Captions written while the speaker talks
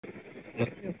So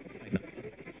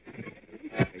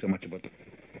much about What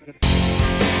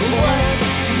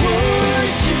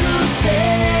would you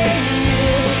say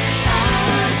if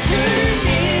I turned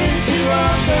into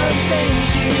all the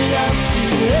things you love to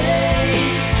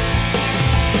hate?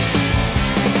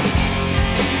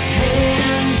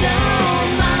 And on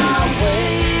my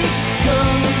way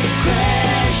comes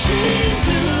crashing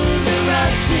through the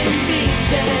rotten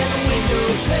beams and window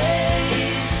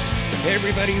panes. Hey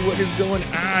everybody, what is going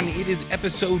on? It is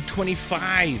episode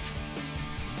 25.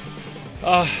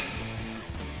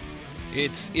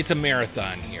 It's a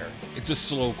marathon here. It's a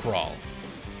slow crawl.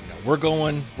 We're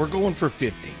going for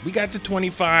 50. We got to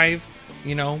 25.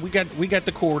 We got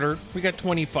the quarter. We got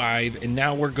 25, and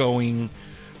now we're going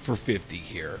for 50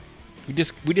 here. We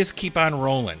just keep on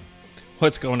rolling.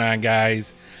 What's going on,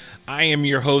 guys? I am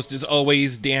your host, as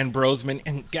always, Dan Brosman,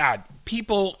 and God,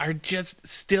 people are just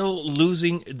still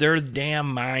losing their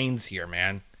damn minds here,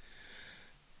 man.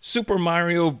 Super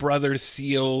Mario Brothers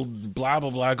sealed, blah,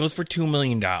 blah, blah, goes for $2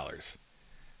 million.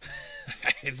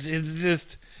 It's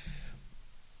just,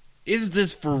 is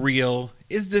this for real?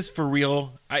 Is this for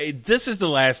real? This is the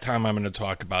last time I'm going to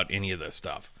talk about any of this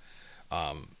stuff.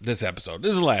 This episode.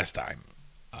 This is the last time.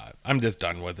 I'm just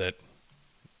done with it.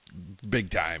 Big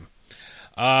time.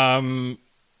 There's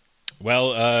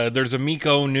a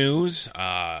Miko news.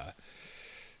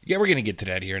 Yeah, we're going to get to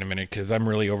that here in a minute because I'm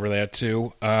really over that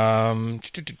too.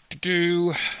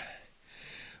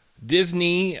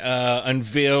 Disney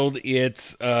unveiled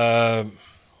its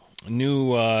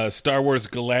new Star Wars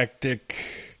Galactic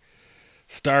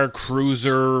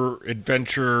Starcruiser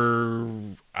adventure.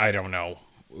 I don't know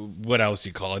what else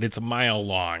you call it. It's a mile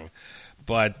long.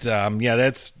 But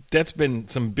that's been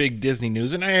some big Disney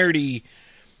news, and I already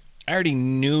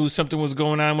knew something was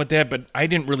going on with that, but I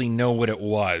didn't really know what it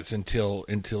was until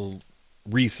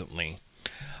recently.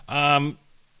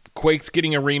 Quake's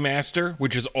getting a remaster,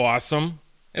 which is awesome.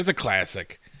 It's a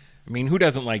classic. I mean, who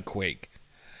doesn't like Quake?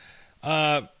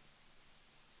 Polymega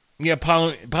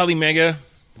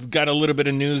got a little bit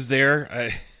of news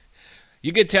there.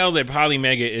 You could tell that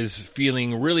Polymega is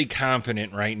feeling really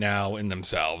confident right now in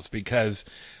themselves because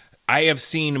I have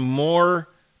seen more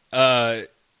Twitter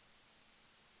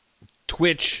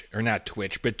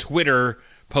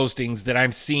postings that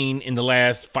I've seen in the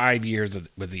last 5 years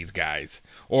with these guys,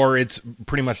 or it's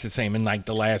pretty much the same in like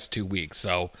the last 2 weeks.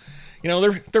 So,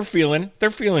 they're feeling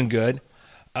good.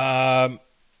 And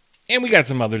we got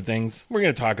some other things we're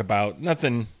going to talk about.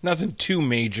 Nothing too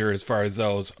major as far as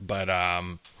those, but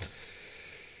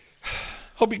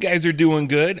hope you guys are doing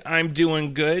good. I'm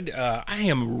doing good. I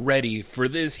am ready for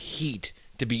this heat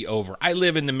to be over. I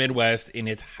live in the Midwest, and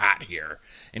it's hot here,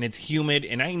 and it's humid,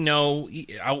 and I know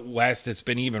out west it's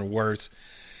been even worse.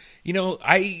 You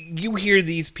hear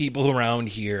these people around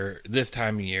here this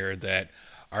time of year that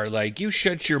are like, you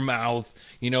shut your mouth,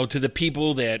 to the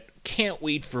people that can't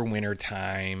wait for winter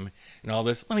time and all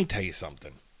this. Let me tell you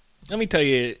something. Let me tell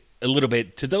you a little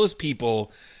bit to those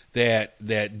people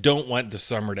that don't want the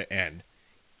summer to end.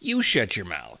 You shut your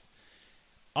mouth.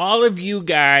 All of you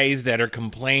guys that are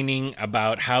complaining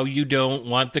about how you don't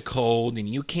want the cold and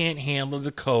you can't handle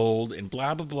the cold and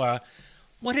blah, blah, blah,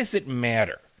 what does it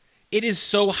matter? It is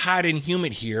so hot and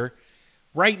humid here.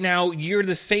 Right now, you're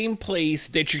the same place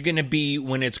that you're going to be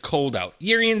when it's cold out.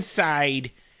 You're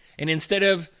inside, and instead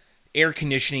of air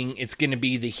conditioning, it's going to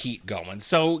be the heat going.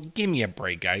 So give me a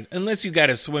break, guys. Unless you got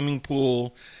a swimming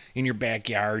pool in your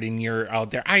backyard and you're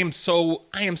out there. I am so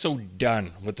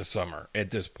done with the summer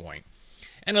at this point.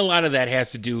 And a lot of that has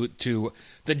to do to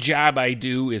the job I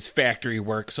do is factory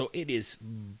work, so it is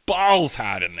balls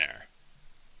hot in there.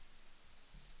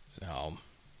 So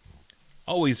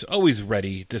always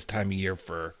ready this time of year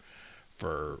for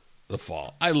the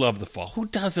fall. I love the fall. Who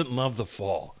doesn't love the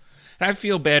fall? And I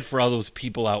feel bad for all those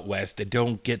people out west that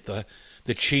don't get the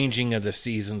changing of the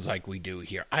seasons like we do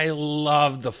here. I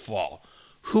love the fall.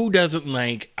 Who doesn't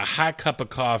like a hot cup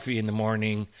of coffee in the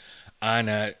morning on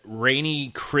a rainy,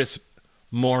 crisp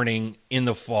morning in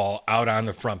the fall out on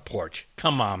the front porch?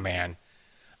 Come on, man.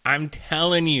 I'm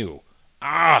telling you.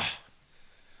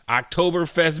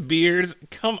 Oktoberfest beers.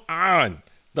 Come on.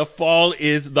 The fall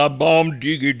is the bomb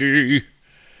diggity.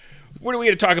 What are we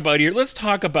going to talk about here? Let's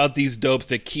talk about these dopes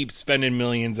that keep spending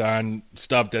millions on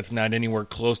stuff that's not anywhere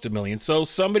close to millions. So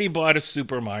somebody bought a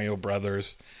Super Mario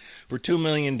Brothers for $2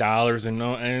 million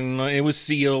and it was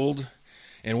sealed.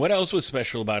 And what else was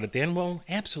special about it, Dan? Well,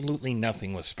 absolutely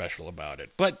nothing was special about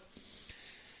it. But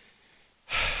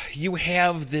you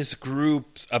have this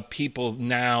group of people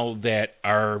now that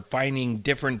are finding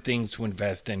different things to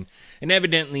invest in. And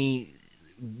evidently,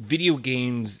 video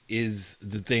games is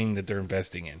the thing that they're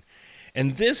investing in.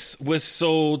 And this was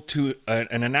sold to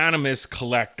an anonymous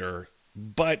collector,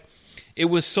 but it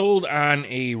was sold on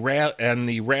the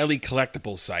Rally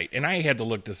Collectibles site. And I had to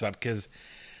look this up because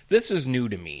this is new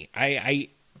to me.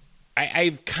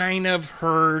 I've kind of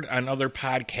heard on other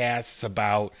podcasts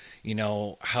about,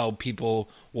 how people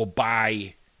will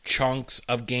buy chunks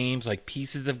of games, like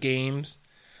pieces of games,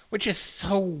 which is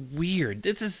so weird.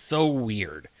 This is so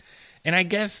weird. And I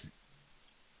guess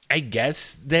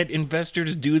that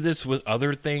investors do this with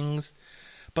other things,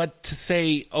 but to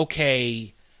say,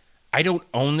 okay, I don't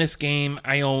own this game,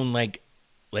 I own like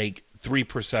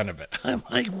 3% of it. I'm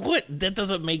like, what? That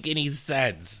doesn't make any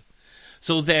sense.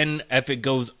 So then if it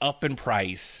goes up in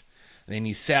price, then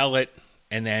you sell it,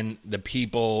 and then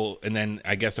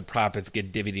I guess the profits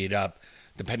get divvied up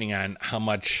depending on how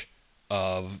much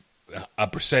of a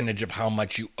percentage of how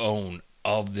much you own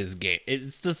of this game.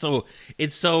 It's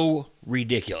so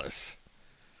ridiculous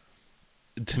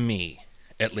to me,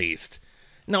 at least.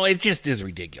 No, it just is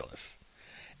ridiculous.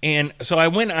 And so I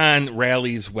went on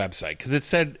Rally's website because it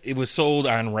said it was sold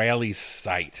on Rally's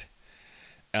site.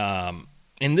 And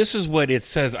this is what it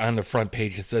says on the front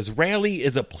page. It says, Rally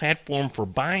is a platform for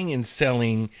buying and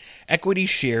selling equity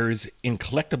shares in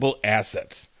collectible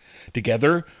assets.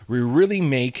 Together, we really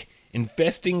make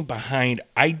investing behind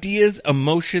ideas,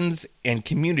 emotions, and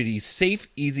communities safe,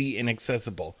 easy, and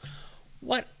accessible.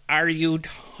 What are you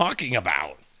talking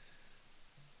about?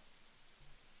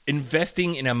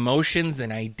 Investing in emotions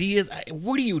and ideas?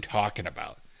 What are you talking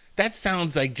about? That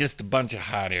sounds like just a bunch of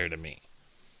hot air to me.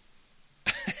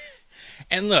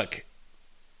 And look,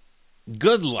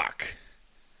 good luck.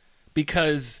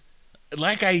 Because,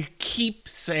 like I keep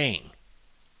saying,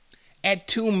 at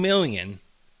 $2 million,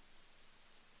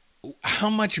 how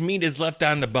much meat is left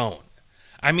on the bone?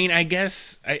 I mean, I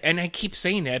guess, and I keep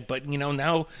saying that, but,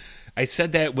 now I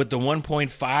said that with the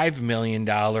 $1.5 million,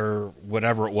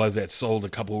 whatever it was that sold a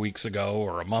couple weeks ago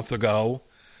or a month ago.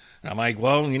 And I'm like,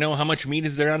 well, how much meat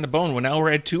is there on the bone? Well, now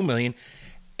we're at $2 million.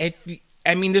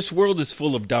 This world is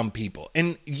full of dumb people.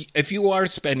 And if you are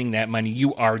spending that money,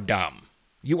 you are dumb.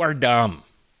 You are dumb.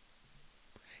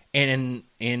 Because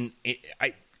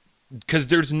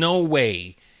there's no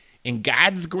way in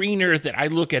God's green earth that I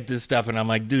look at this stuff and I'm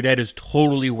like, dude, that is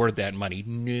totally worth that money.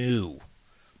 No.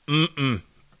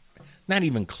 Not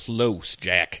even close,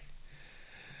 Jack.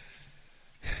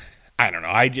 I don't know.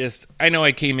 I know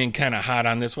I came in kind of hot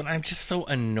on this one. I'm just so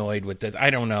annoyed with this.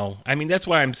 I don't know. That's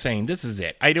why I'm saying this is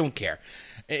it. I don't care.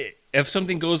 If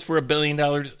something goes for $1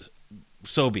 billion,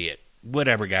 so be it.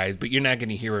 Whatever, guys. But you're not going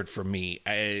to hear it from me.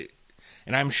 And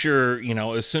I'm sure,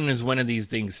 as soon as one of these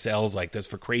things sells like this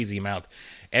for crazy amounts,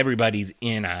 everybody's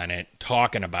in on it,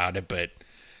 talking about it. But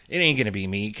it ain't going to be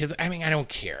me because, I don't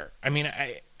care.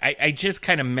 I just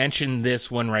kind of mentioned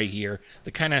this one right here.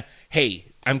 The kind of, hey,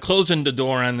 I'm closing the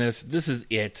door on this. This is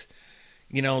it.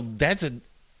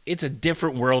 It's a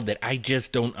different world that I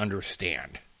just don't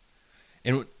understand.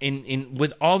 And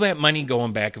with all that money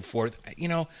going back and forth,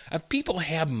 if people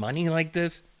have money like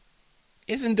this,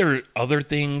 isn't there other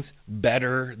things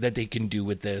better that they can do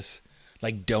with this?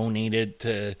 Like donate it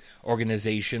to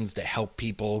organizations to help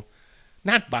people?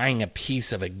 Not buying a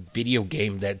piece of a video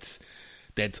game that's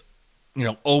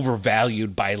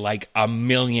overvalued by like $1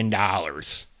 million.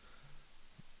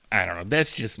 I don't know.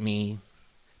 That's just me.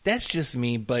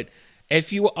 But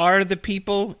if you are the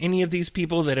people, any of these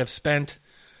people that have spent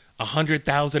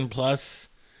 $100,000 plus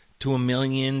to $1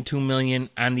 million, $2 million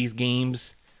on these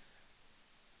games,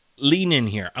 lean in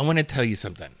here. I want to tell you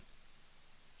something.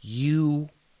 You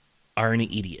are an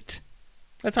idiot.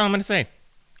 That's all I'm going to say.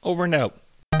 Over and out.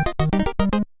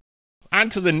 On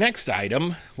to the next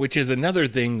item, which is another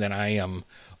thing that I am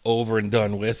over and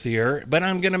done with here, but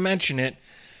I'm going to mention it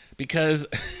because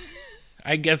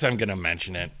I guess I'm going to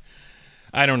mention it.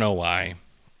 I don't know why.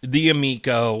 The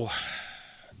Amico,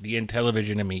 the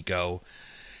Intellivision Amico,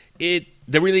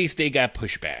 the release date got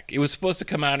pushed back. It was supposed to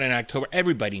come out in October.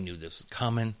 Everybody knew this was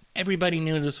coming.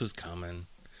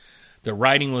 The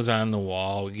writing was on the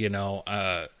wall,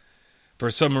 For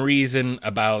some reason,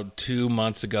 about 2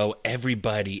 months ago, every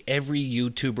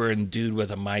YouTuber and dude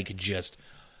with a mic just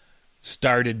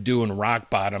started doing rock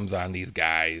bottoms on these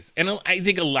guys. And I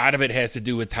think a lot of it has to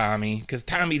do with Tommy, because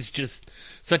Tommy's just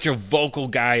such a vocal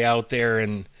guy out there.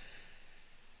 And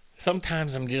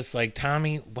sometimes I'm just like,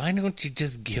 Tommy, why don't you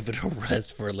just give it a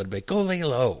rest for a little bit? Go lay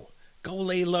low. Look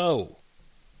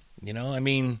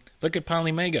at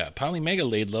Polymega. Polymega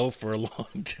laid low for a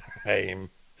long time.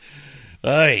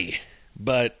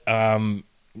 But,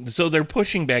 so they're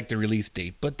pushing back the release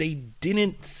date, but they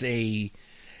didn't say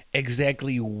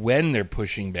exactly when they're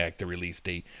pushing back the release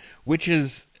date, which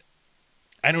is,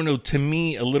 I don't know, to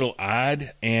me, a little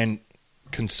odd and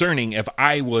concerning if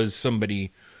I was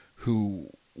somebody who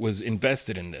was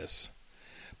invested in this.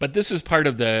 But this is part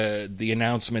of the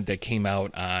announcement that came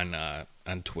out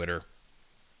on Twitter.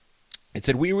 It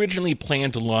said, we originally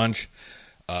planned to launch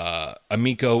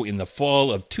Amico in the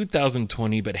fall of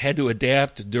 2020, but had to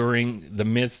adapt during the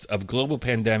midst of global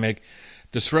pandemic,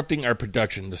 disrupting our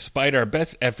production. Despite our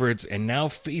best efforts and now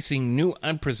facing new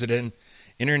unprecedented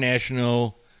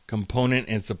international component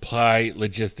and supply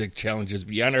logistic challenges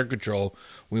beyond our control,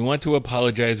 we want to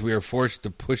apologize. We are forced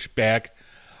to push back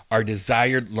our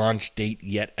desired launch date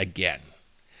yet again.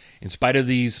 In spite of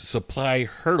these supply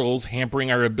hurdles hampering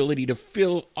our ability to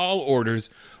fill all orders,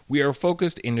 we are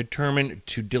focused and determined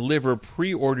to deliver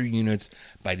pre-order units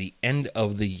by the end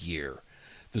of the year.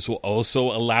 This will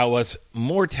also allow us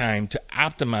more time to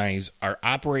optimize our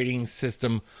operating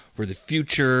system for the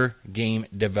future game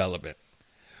development.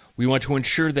 We want to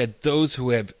ensure that those who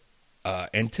have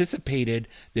anticipated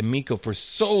the Amico for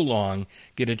so long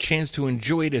get a chance to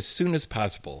enjoy it as soon as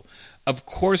possible. Of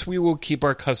course, we will keep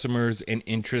our customers and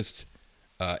interested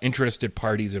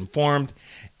parties informed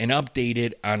and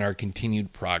updated on our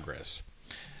continued progress.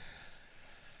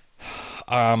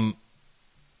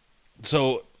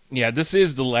 So, yeah, this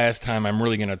is the last time I'm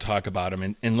really going to talk about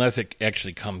him, unless it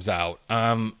actually comes out.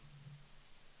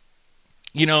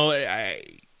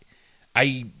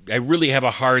 I really have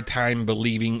a hard time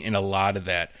believing in a lot of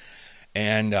that.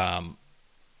 And,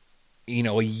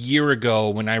 a year ago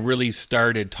when I really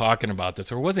started talking about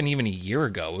this, or it wasn't even a year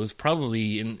ago, it was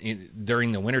probably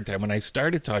during the wintertime when I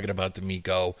started talking about the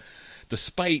Amico,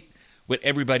 despite what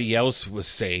everybody else was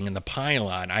saying in the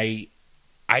pylon, I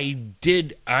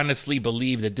did honestly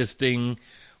believe that this thing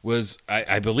was,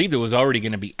 I believed it was already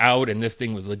going to be out and this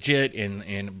thing was legit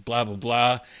and blah, blah,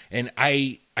 blah. And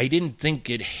I didn't think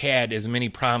it had as many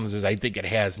problems as I think it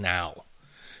has now.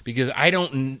 Because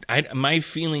my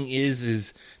feeling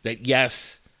is that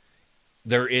yes,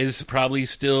 there is probably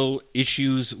still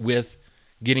issues with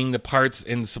getting the parts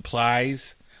and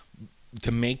supplies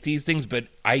to make these things, but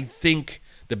I think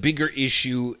the bigger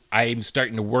issue I'm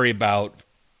starting to worry about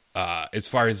as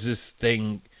far as this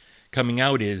thing coming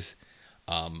out is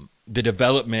the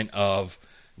development of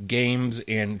games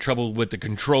and trouble with the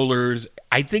controllers.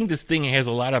 I think this thing has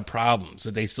a lot of problems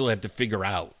that they still have to figure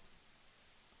out.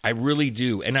 I really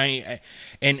do. And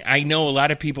I know a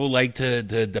lot of people like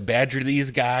to badger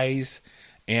these guys,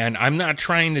 and I'm not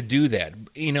trying to do that.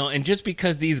 And just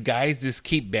because these guys just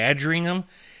keep badgering them,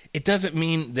 it doesn't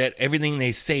mean that everything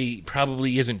they say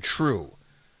probably isn't true.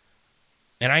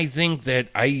 And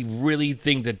I really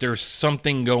think that there's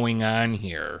something going on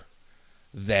here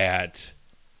that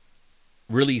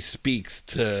really speaks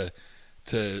to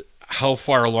how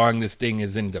far along this thing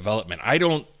is in development. I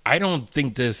don't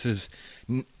think this is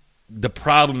the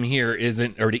problem here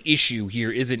isn't, or the issue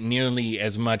here isn't nearly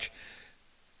as much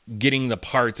getting the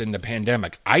parts in the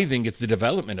pandemic. I think it's the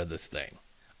development of this thing.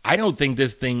 I don't think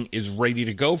this thing is ready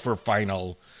to go for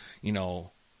final,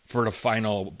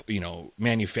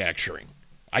 manufacturing.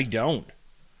 I don't.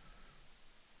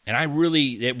 And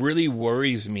it really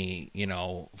worries me,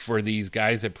 for these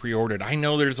guys that pre-ordered. I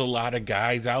know there's a lot of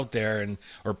guys out there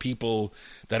or people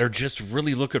that are just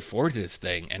really looking forward to this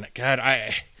thing. And God,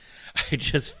 I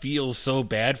just feel so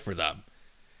bad for them.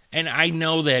 And I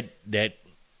know that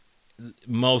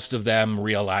most of them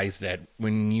realize that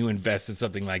when you invest in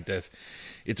something like this,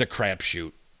 it's a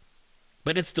crapshoot.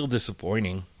 But it's still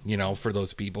disappointing, for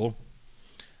those people.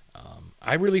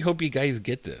 I really hope you guys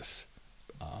get this.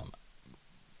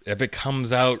 If it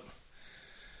comes out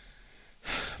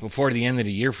before the end of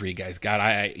the year for you guys, God,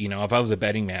 if I was a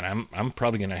betting man, I'm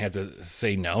probably going to have to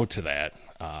say no to that.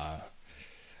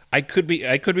 I could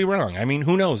be wrong. I mean,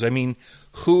 who knows? I mean,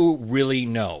 who really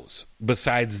knows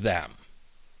besides them?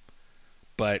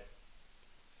 But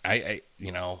I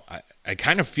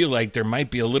kind of feel like there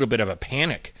might be a little bit of a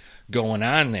panic going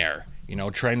on there,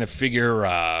 trying to figure,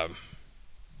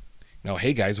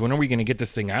 hey guys, when are we going to get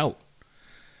this thing out?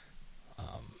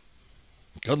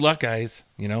 Good luck, guys.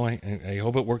 I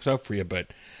hope it works out for you. But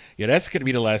yeah, that's going to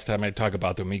be the last time I talk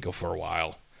about the Amico for a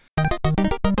while.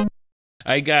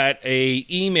 I got a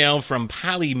email from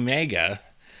Polymega.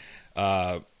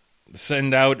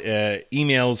 Send out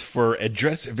emails for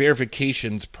address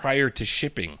verifications prior to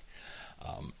shipping.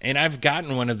 And I've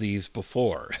gotten one of these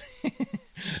before.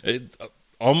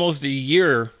 Almost a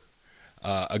year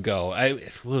ago.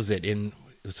 It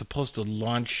was supposed to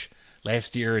launch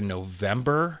last year in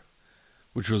November,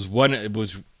 which was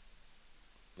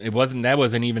that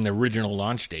wasn't even the original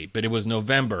launch date, but it was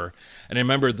November. And I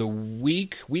remember the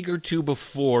week or two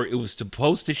before it was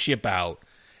supposed to ship out,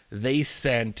 they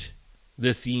sent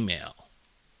this email.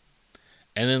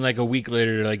 And then like a week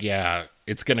later, they're like, yeah,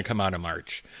 it's going to come out in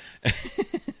March.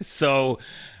 So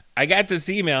I got this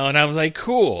email and I was like,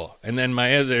 cool. And then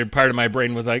my other part of my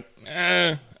brain was like,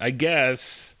 I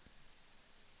guess.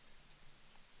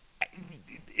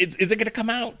 Is it going to come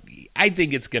out? I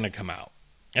think it's going to come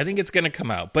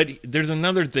out. But there's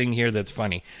another thing here that's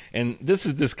funny. And this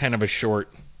is this kind of a short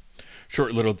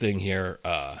little thing here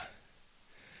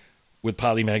with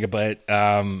Polymega. But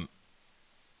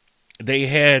they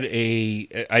had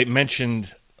I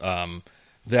mentioned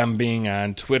them being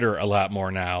on Twitter a lot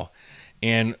more now.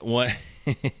 And one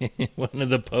of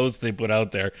the posts they put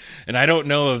out there, and I don't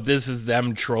know if this is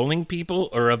them trolling people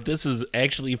or if this is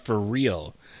actually for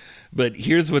real, but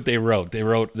here's what they wrote. They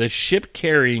wrote, the ship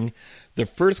carrying the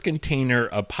first container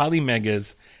of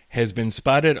Polymegas has been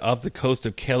spotted off the coast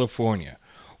of California.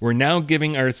 We're now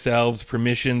giving ourselves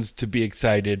permissions to be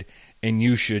excited, and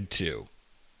you should too.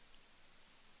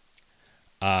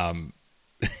 I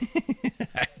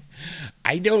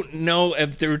don't know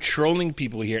if they're trolling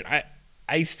people here.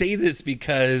 I say this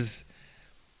because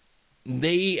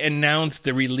they announced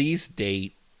the release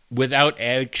date without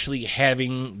actually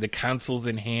having the consoles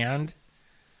in hand.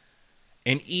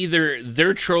 And either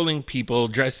they're trolling people,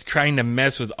 just trying to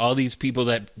mess with all these people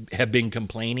that have been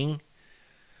complaining,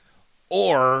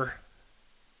 or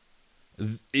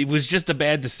it was just a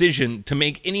bad decision to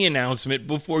make any announcement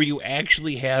before you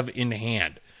actually have in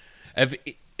hand.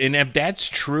 If that's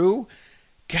true,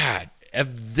 God, if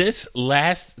this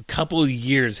last couple of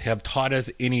years have taught us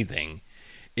anything,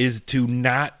 is to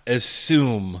not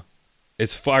assume,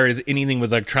 as far as anything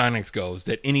with electronics goes,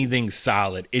 that anything's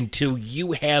solid until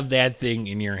you have that thing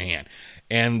in your hand.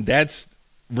 And that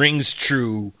rings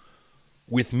true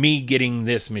with me getting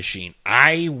this machine.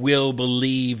 I will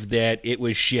believe that it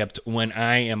was shipped when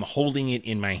I am holding it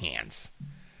in my hands.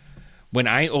 When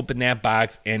I open that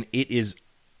box and it is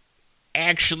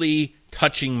actually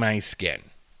touching my skin.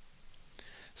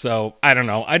 So, I don't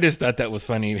know. I just thought that was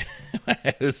funny.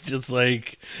 It's just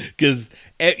like, because,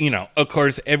 of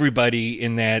course, everybody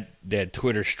in that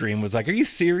Twitter stream was like, are you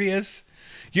serious?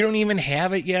 You don't even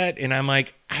have it yet? And I'm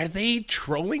like, are they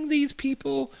trolling these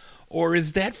people? Or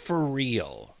is that for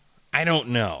real? I don't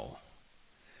know.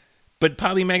 But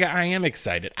Polymega, I am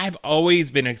excited. I've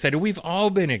always been excited. We've all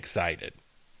been excited.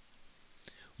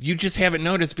 You just haven't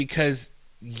noticed because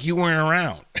you weren't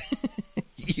around.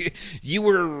 You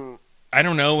were, I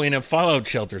don't know, in a fallout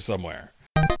shelter somewhere.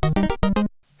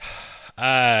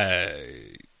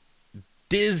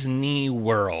 Disney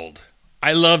World.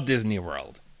 I love Disney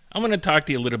World. I'm going to talk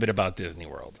to you a little bit about Disney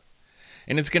World.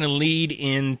 And it's going to lead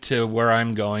into where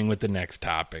I'm going with the next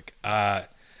topic.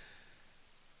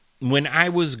 When I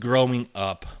was growing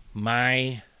up,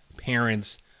 my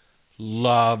parents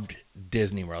loved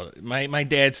Disney World. My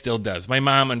dad still does. My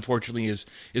mom, unfortunately, is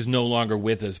no longer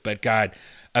with us. But God,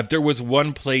 if there was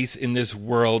one place in this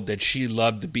world that she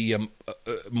loved to be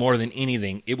more than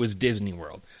anything, it was Disney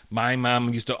World. My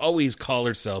mom used to always call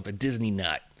herself a Disney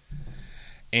nut.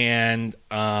 And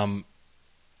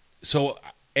so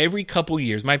every couple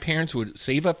years, my parents would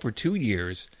save up for 2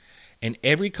 years. And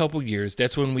every couple years,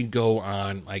 that's when we'd go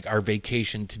on like our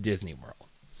vacation to Disney World.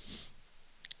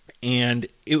 And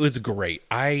it was great.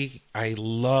 I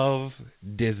love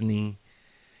Disney.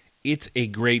 It's a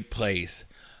great place.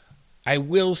 I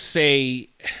will say,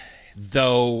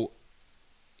 though,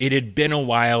 it had been a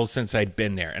while since I'd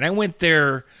been there. And I went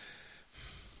there,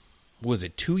 was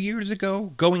it 2 years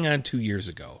ago? Going on 2 years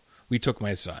ago. We took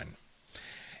my son.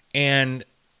 And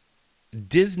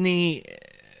Disney,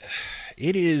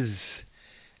 it is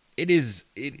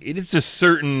a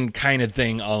certain kind of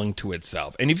thing all into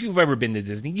itself. And if you've ever been to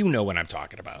Disney, you know what I'm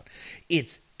talking about.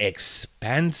 It's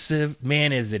expensive.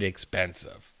 Man, is it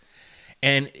expensive.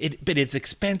 But it's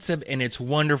expensive and it's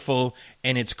wonderful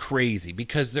and it's crazy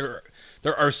because there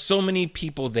are so many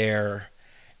people there,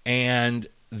 and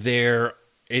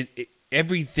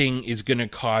everything is going to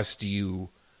cost you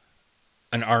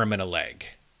an arm and a leg.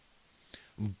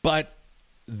 But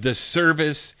the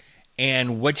service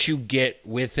and what you get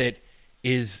with it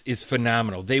is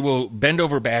phenomenal. They will bend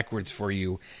over backwards for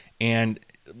you. And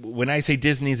when I say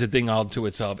Disney's a thing all to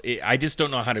itself, I just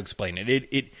don't know how to explain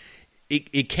it.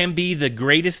 It can be the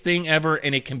greatest thing ever,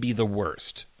 and it can be the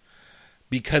worst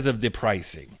because of the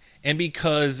pricing and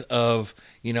because of,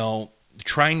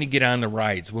 trying to get on the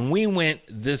rides. When we went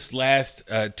this last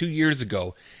 2 years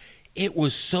ago, it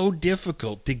was so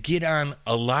difficult to get on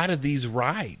a lot of these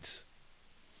rides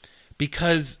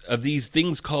because of these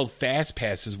things called fast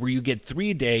passes where you get 3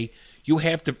 a day. You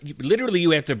have to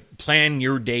plan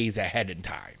your days ahead in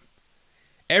time.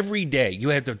 Every day you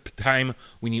have the time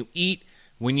when you eat,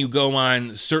 when you go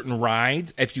on certain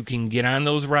rides, if you can get on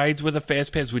those rides with a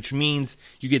fast pass, which means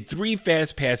you get 3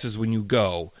 fast passes when you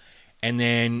go, and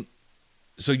then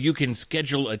so you can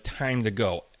schedule a time to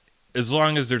go as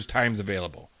long as there's times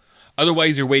available.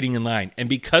 Otherwise, you're waiting in line. And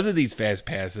because of these fast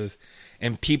passes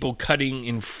and people cutting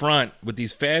in front with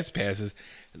these fast passes,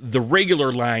 the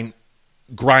regular line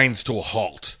grinds to a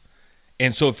halt.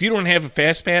 And so if you don't have a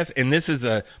fast pass and this is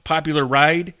a popular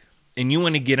ride and you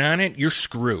want to get on it, you're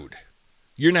screwed.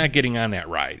 You're not getting on that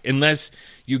ride unless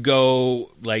you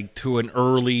go like to an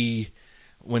early,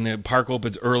 when the park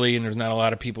opens early and there's not a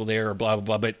lot of people there or blah, blah,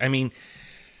 blah. But I mean,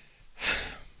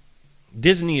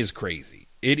 Disney is crazy.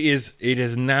 It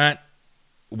is not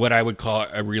what I would call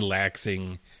a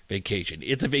relaxing vacation.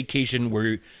 It's a vacation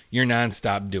where you're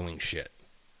nonstop doing shit.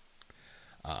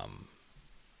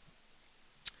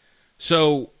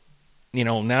 So,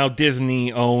 now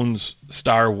Disney owns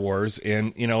Star Wars,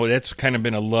 and, that's kind of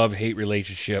been a love-hate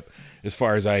relationship as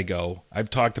far as I go.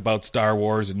 I've talked about Star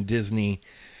Wars and Disney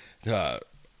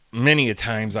many a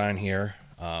times on here,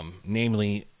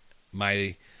 namely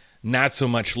my not so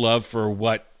much love for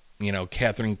what,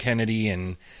 Kathleen Kennedy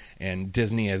and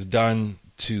Disney has done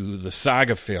to the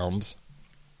saga films.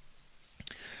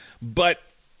 But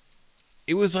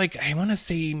it was like, I want to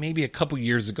say maybe a couple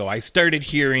years ago, I started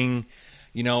hearing,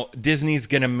 Disney's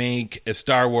going to make a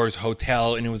Star Wars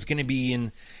hotel, and it was going to be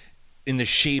in the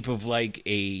shape of like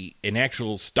an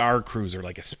actual Starcruiser,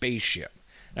 like a spaceship.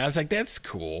 And I was like, that's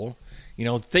cool,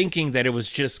 thinking that it was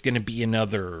just going to be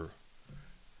another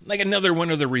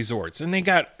one of the resorts. And they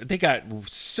got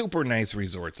super nice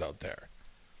resorts out there.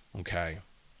 Okay.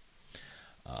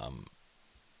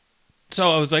 So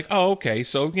I was like, oh, okay.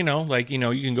 So, you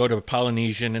can go to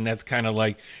Polynesian, and that's kind of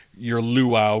like your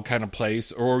luau kind of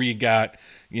place. Or you got,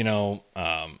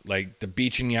 like the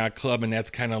Beach and Yacht Club, and that's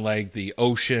kind of like the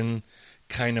ocean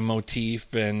kind of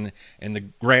motif. And the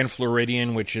Grand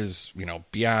Floridian, which is,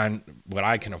 beyond what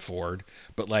I can afford.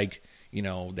 But like,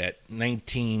 that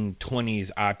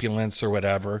 1920s opulence or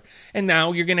whatever. And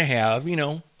now you're going to have,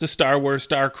 the Star Wars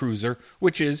Starcruiser,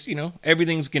 which is,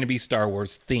 everything's going to be Star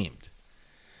Wars themed.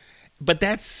 But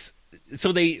that's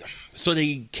so they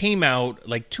came out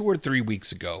like 2 or 3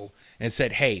 weeks ago and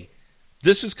said, "Hey,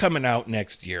 this is coming out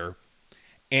next year,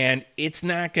 and it's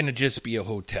not going to just be a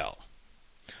hotel."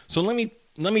 So let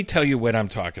me tell you what I'm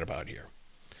talking about here.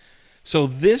 So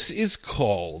this is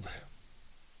called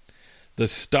the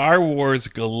Star Wars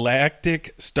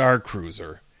Galactic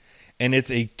Starcruiser, and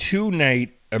it's a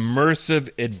 2-night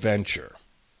immersive adventure.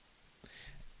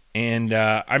 And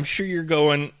I'm sure you're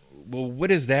going, well, what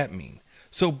does that mean?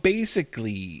 So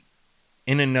basically,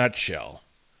 in a nutshell,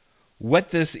 what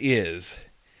this is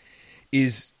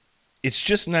it's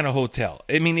just not a hotel.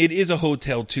 I mean, it is a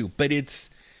hotel too, but it's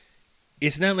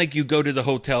not like you go to the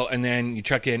hotel and then you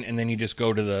check in and then you just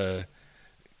go to the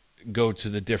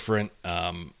different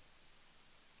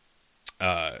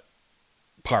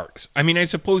parks. I mean, I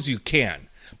suppose you can,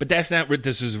 but that's not what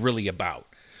this is really about.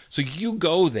 So you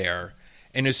go there,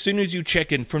 and as soon as you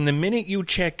check in, from the minute you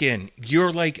check in,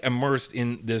 you're like immersed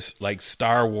in this like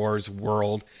Star Wars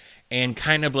world and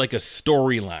kind of like a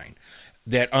storyline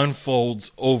that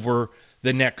unfolds over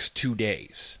the next 2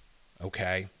 days.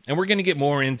 Okay? And we're going to get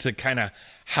more into kind of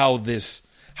how this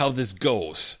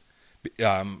goes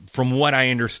from what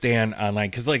I understand online.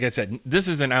 Because like I said, this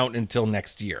isn't out until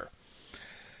next year.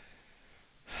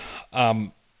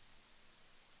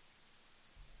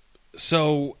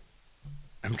 So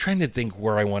I'm trying to think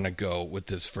where I want to go with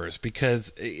this first,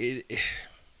 because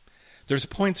there's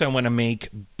points I want to make,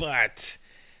 but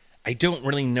I don't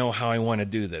really know how I want to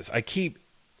do this.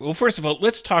 Well, first of all,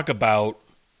 let's talk about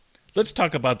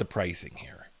the pricing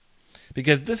here,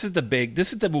 because this is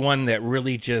the one that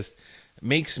really just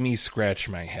makes me scratch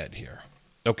my head here.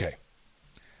 Okay.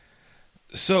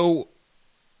 So,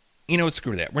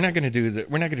 screw that. We're not going to do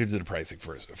the pricing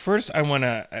first. First,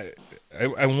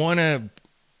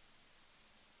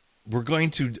 we're going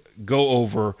to go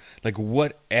over like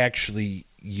what actually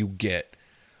you get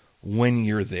when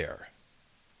you're there,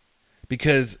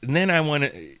 because then I want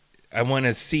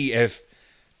to see if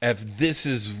this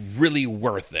is really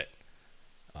worth it.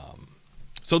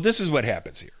 So this is what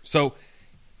happens here. So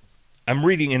I'm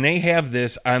reading, and they have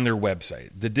this on their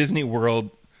website, the Disney World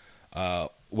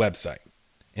website.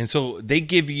 And so they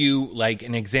give you like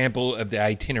an example of the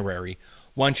itinerary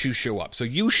once you show up. So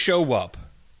you show up,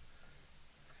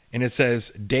 and it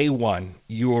says day 1,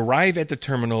 you arrive at the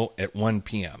terminal at 1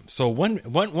 p.m. So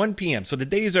 1 p.m. So the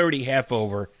day is already half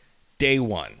over, day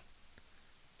 1.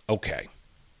 Okay.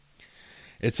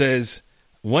 It says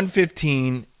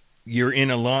 1:15, you're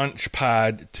in a launch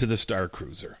pod to the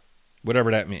Starcruiser,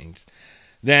 whatever that means.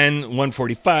 Then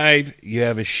 1:45, you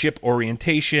have a ship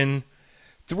orientation.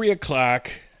 3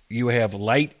 o'clock, you have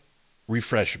light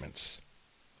refreshments.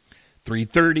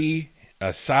 3:30,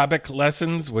 Sabic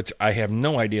lessons, which I have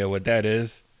no idea what that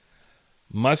is.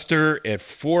 Muster at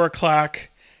 4 o'clock.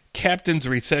 Captain's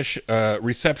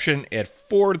reception at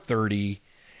 4:30.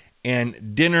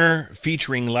 And dinner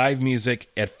featuring live music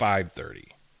at 5:30.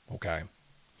 Okay.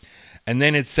 And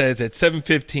then it says at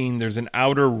 7:15, there's an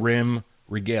Outer Rim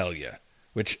regalia,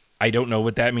 which I don't know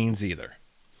what that means either.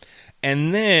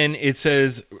 And then it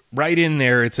says, right in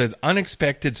there, it says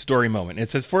unexpected story moment. It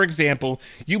says, for example,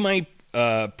 you might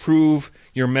prove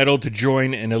your mettle to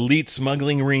join an elite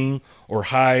smuggling ring or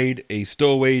hide a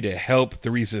stowaway to help the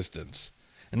resistance.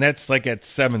 And that's like at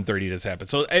 7:30 this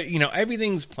happens. So,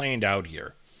 everything's planned out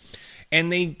here. And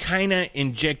they kind of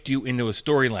inject you into a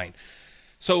storyline.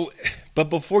 So, but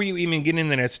before you even get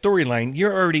into that storyline,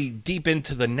 you're already deep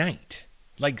into the night.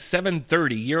 Like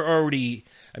 7:30, you're already,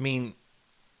 you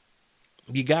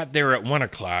got there at 1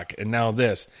 o'clock, and now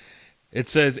this. It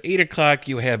says 8 o'clock,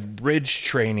 you have bridge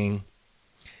training,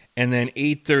 and then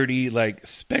 8:30, like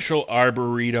special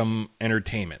arboretum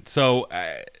entertainment. So,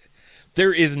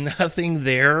 there is nothing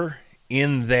there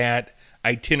in that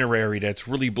itinerary that's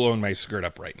really blowing my skirt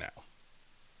up right now.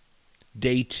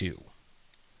 Day 2.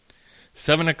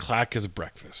 7 o'clock is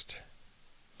breakfast.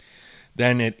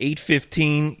 Then at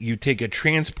 8:15, you take a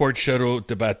transport shuttle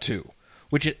to Batu,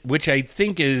 which I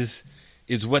think is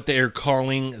what they're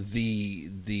calling the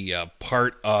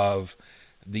part of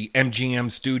the MGM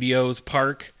Studios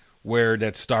park where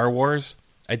that's Star Wars.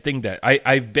 I think that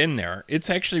I've been there. It's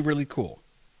actually really cool.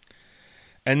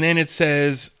 And then it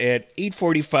says at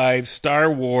 8:45, Star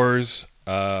Wars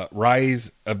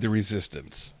Rise of the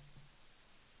Resistance.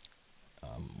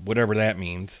 Whatever that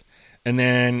means. And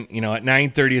then, at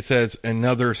 9:30 it says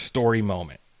another story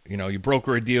moment. You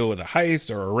broker a deal with a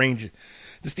heist or arrange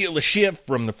to steal a ship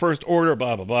from the First Order,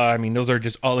 blah, blah, blah. Those are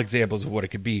just all examples of what it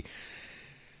could be.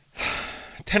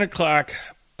 10 o'clock,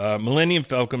 Millennium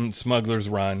Falcon Smuggler's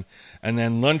Run. And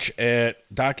then lunch at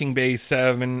Docking Bay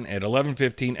 7 at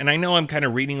 11:15. And I know I'm kind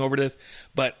of reading over this,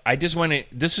 but I just want to,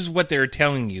 this is what they're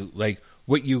telling you, like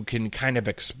what you can kind of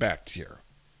expect here.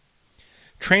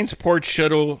 Transport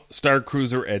shuttle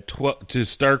Starcruiser at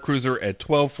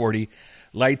 12:40,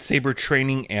 lightsaber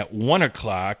training at 1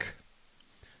 o'clock,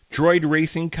 droid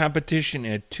racing competition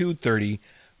at 2:30,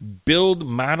 build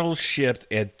model ships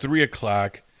at 3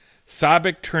 o'clock,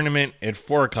 Sabic tournament at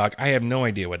 4 o'clock. I have no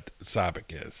idea what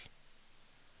Sabic is.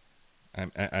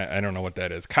 I don't know what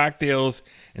that is. Cocktails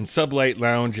and Sublight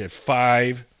Lounge at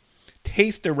 5,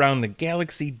 Taste Around the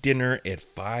Galaxy dinner at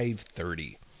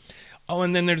 5:30. Oh,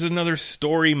 and then there's another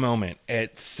story moment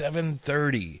at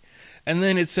 7:30. And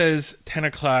then it says 10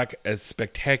 o'clock, a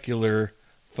spectacular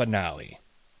finale.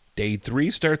 Day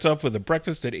 3 starts off with a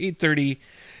breakfast at 8:30,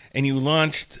 and you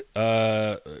launched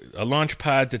a launch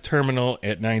pod to terminal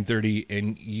at 9:30,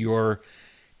 and your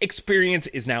experience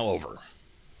is now over.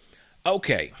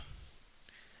 Okay.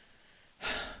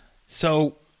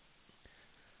 So,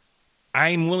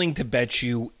 I'm willing to bet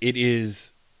you it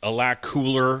is a lot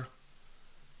cooler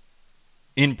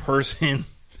in person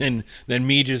than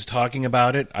me just talking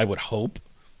about it. I would hope.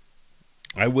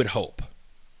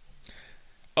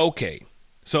 Okay,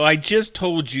 so I just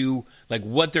told you like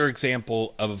what their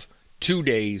example of 2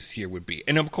 days here would be,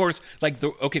 and of course,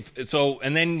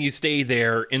 and then you stay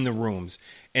there in the rooms,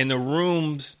 and the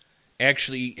rooms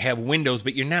actually have windows,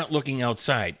 but you're not looking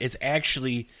outside. It's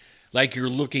actually like you're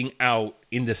looking out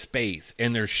into space,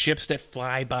 and there's ships that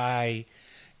fly by,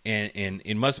 and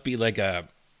it must be like a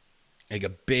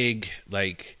big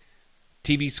like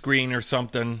TV screen or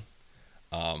something,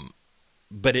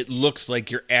 but it looks like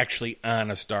you're actually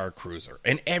on a Starcruiser,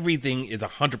 and everything is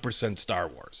 100% Star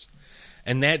Wars,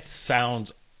 and that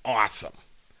sounds awesome.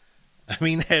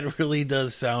 That really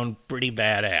does sound pretty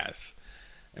badass.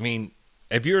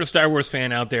 If you're a Star Wars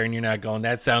fan out there and you're not going,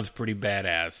 that sounds pretty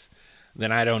badass,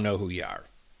 then I don't know who you are.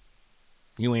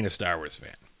 You ain't a Star Wars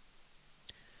fan.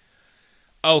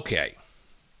 Okay.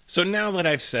 So now that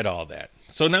I've said all that,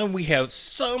 so now we have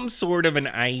some sort of an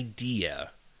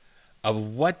idea of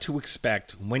what to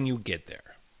expect when you get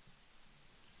there.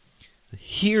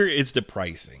 Here is the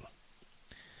pricing.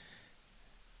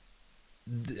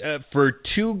 For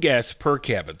 2 guests per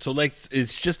cabin, so like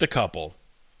it's just a couple,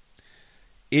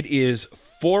 it is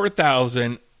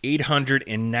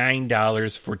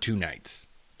 $4,809 for 2 nights.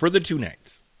 For the 2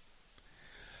 nights.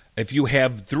 If you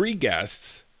have 3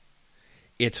 guests,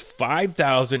 it's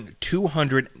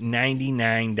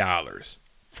 $5,299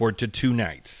 for 2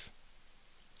 nights.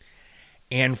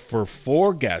 And for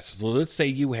 4 guests, so let's say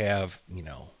you have,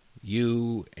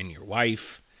 you and your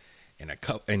wife and a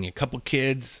couple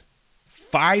kids,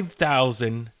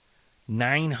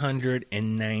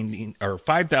 $5,999 or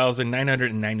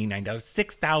 $5,999,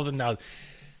 $6,000.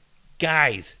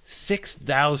 Guys,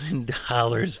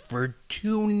 $6,000 for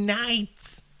 2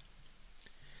 nights.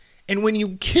 And when you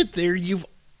get there, you've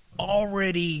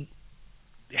already,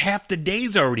 half the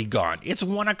day's already gone. It's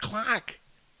 1 o'clock.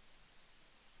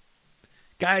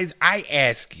 Guys, I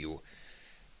ask you,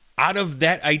 out of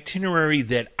that itinerary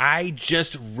that I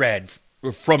just read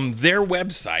from their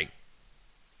website,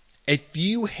 if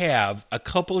you have a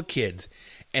couple of kids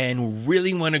and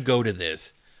really want to go to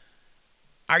this,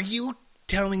 are you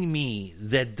telling me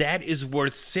that that is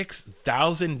worth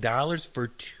 $6,000 for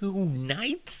 2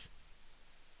 nights?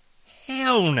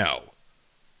 Hell no.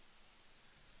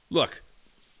 Look,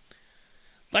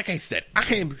 like I said,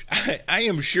 I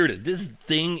am sure that this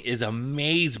thing is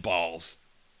amazeballs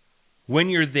when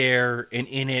you're there and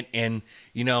in it, and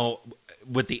you know,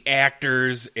 with the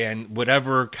actors and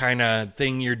whatever kind of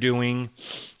thing you're doing,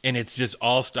 and it's just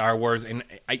all Star Wars, and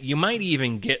you might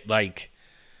even get like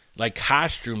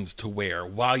costumes to wear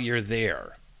while you're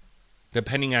there,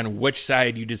 depending on which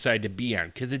side you decide to be on,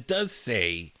 because it does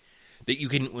say that you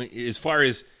can, as far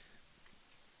as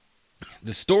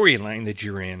the storyline that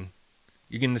you're in,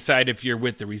 you can decide if you're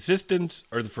with the Resistance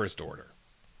or the First Order.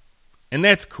 And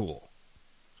that's cool.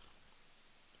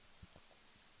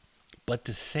 But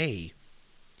to say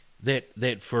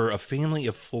that for a family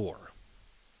of 4,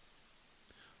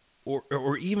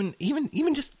 or even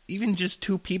just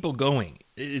 2 people going,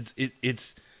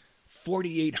 it's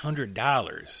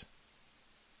 $4,800.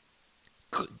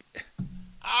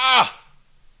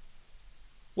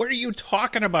 What are you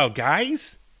talking about,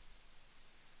 guys?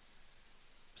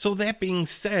 So that being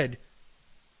said,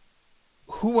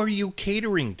 who are you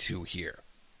catering to here?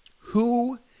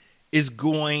 Who is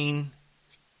going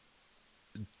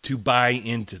to buy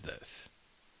into this?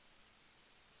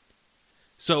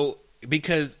 So,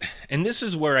 because, and this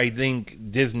is where I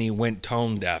think Disney went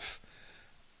tone deaf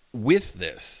with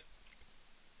this.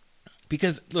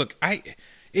 Because, look,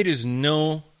 it is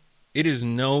no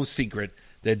secret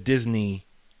that Disney,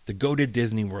 to go to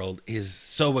Disney World, is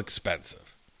so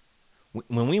expensive.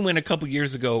 When we went a couple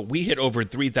years ago, we hit over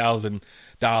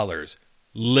 $3,000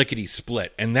 lickety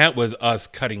split, and that was us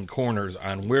cutting corners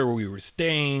on where we were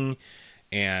staying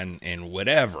and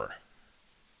whatever.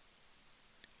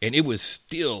 And it was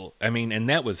still, I mean, and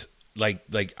that was like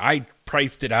I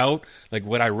priced it out like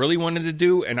what I really wanted to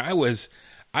do, and I was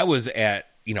at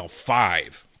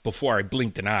 5 before I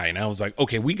blinked an eye, and I was like,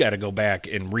 okay, we got to go back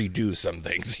and redo some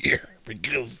things here,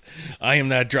 because I am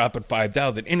not dropping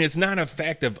 $5,000. And it's not a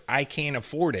fact of I can't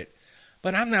afford it,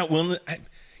 but I'm not willing to,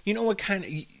 you know what kind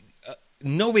of,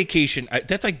 no vacation,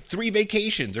 that's like 3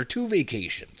 vacations or 2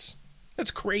 vacations.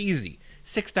 That's crazy.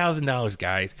 $6,000,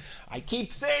 guys. I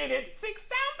keep saying it,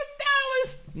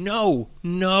 $6,000. No.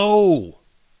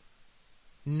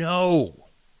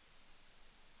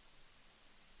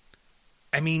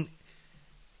 I mean,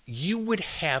 you would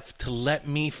have to let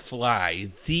me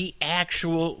fly the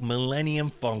actual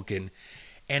Millennium Falcon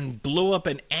and blow up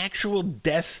an actual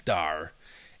Death Star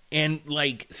and,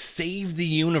 like, save the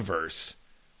universe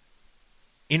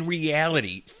in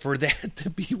reality for that to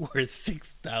be worth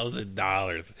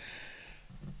 $6,000.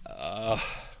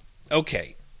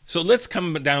 Okay, so let's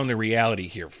come down to reality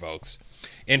here, folks.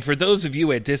 And for those of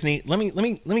you at Disney, let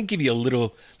me give you a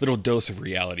little dose of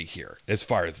reality here as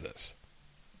far as this.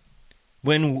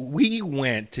 When we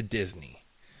went to Disney,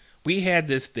 we had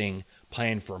this thing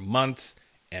planned for months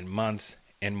and months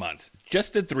and months.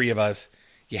 Just the 3 of us.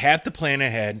 You have to plan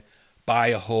ahead, buy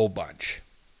a whole bunch.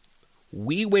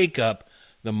 We wake up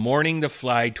the morning to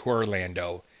fly to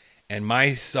Orlando, and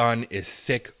my son is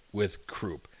sick with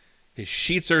croup. His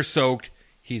sheets are soaked.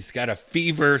 He's got a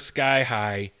fever sky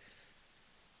high.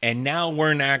 And now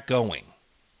we're not going.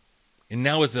 And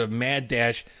now it's a mad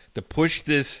dash to push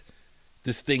this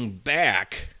thing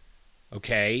back,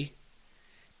 okay?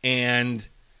 And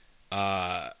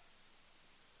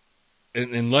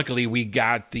luckily we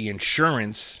got the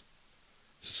insurance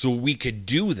so we could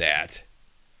do that.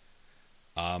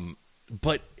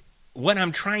 But what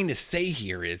I'm trying to say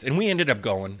here is, and we ended up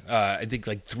going, I think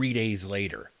like 3 days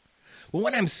later. But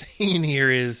what I'm saying here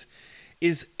is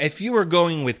if you are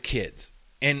going with kids,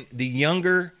 and the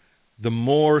younger, the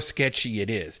more sketchy it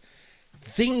is,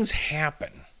 things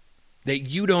happen that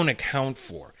you don't account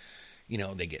for. You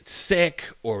know, they get sick,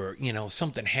 or, you know,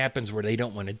 something happens where they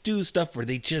don't want to do stuff, or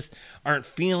they just aren't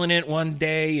feeling it one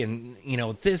day, and, you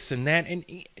know, this and that. And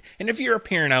if you're a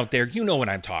parent out there, you know what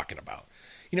I'm talking about.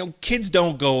 You know, kids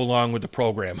don't go along with the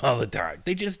program all the time.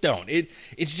 They just don't.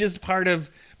 It's just part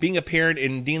of being a parent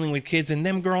and dealing with kids and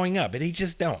them growing up. They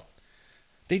just don't.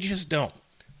 They just don't.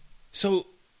 So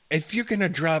if you're going to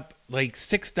drop like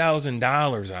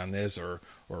 $6,000 on this or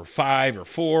 5 or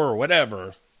 4 or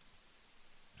whatever,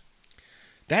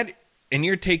 that, and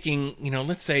you're taking,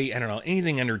 let's say, I don't know,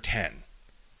 anything under 10,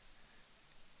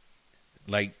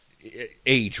 like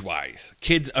age-wise,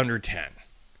 kids under 10.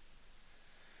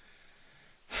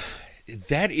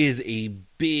 That is a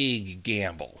big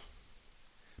gamble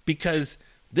because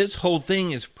this whole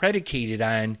thing is predicated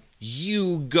on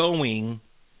you going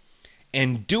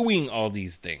and doing all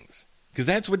these things. Because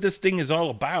that's what this thing is all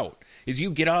about, is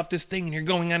you get off this thing and you're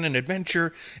going on an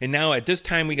adventure, and now at this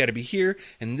time we got to be here,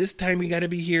 and this time we got to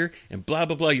be here, and blah,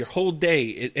 blah, blah, your whole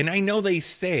day. And I know they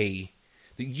say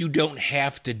that you don't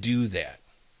have to do that.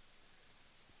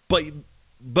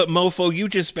 But mofo, you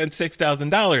just spent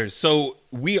 $6,000, so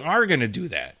we are going to do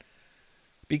that.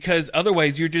 Because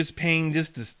otherwise you're just paying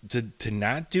just to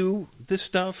not do this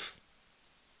stuff.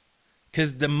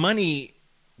 Because the money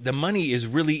is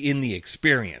really in the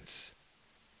experience.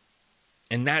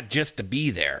 And not just to be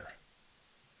there.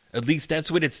 At least that's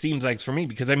what it seems like for me.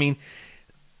 Because, I mean,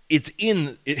 it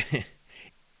is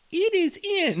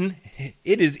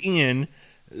in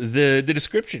the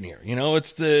description here.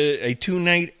 It's a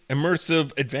 2-night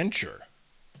immersive adventure.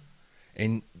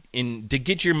 And to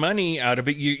get your money out of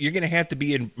it, you're going to have to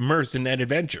be immersed in that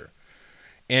adventure.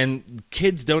 And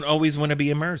kids don't always want to be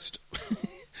immersed.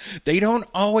 They don't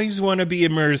always want to be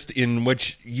immersed in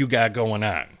what you got going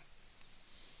on.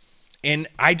 And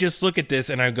I just look at this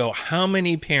and I go, how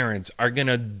many parents are going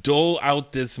to dole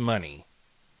out this money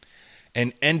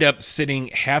and end up sitting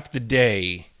half the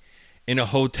day in a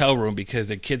hotel room because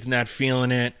the kid's not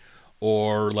feeling it,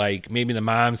 or like maybe the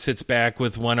mom sits back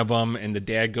with one of them and the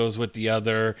dad goes with the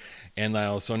other, and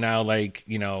so now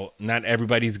not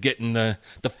everybody's getting the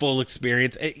full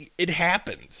experience. It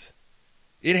happens.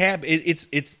 It happens.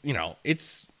 It's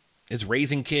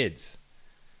raising kids.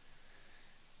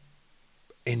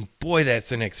 And boy,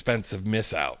 that's an expensive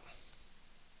miss out.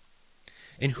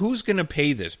 And who's going to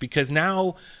pay this? Because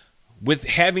now, with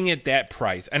having it that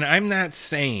price, and I'm not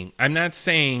saying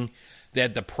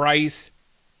that the price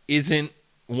isn't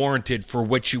warranted for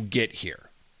what you get here.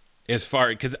 As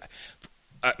far as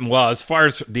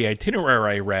the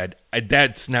itinerary I read,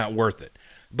 that's not worth it.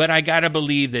 But I gotta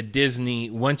believe that Disney,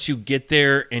 once you get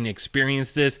there and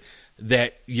experience this,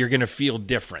 that you're gonna feel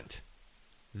different.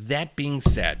 That being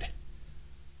said,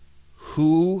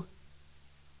 who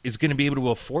is going to be able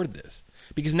to afford this?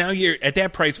 Because now you're at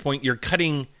that price point, you're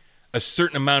cutting a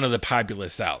certain amount of the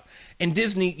populace out. And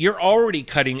Disney, you're already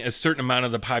cutting a certain amount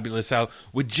of the populace out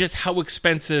with just how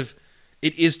expensive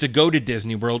it is to go to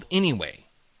Disney World anyway.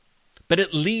 But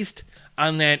at least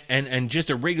on that and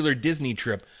just a regular Disney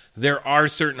trip, there are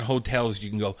certain hotels you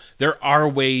can go. There are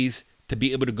ways to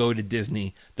be able to go to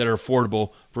Disney that are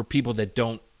affordable for people that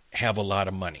don't have a lot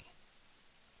of money.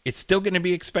 It's still going to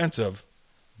be expensive,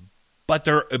 but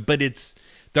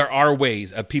there are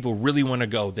ways of people really want to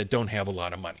go that don't have a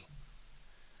lot of money.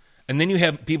 And then you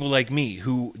have people like me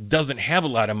who doesn't have a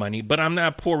lot of money, but I'm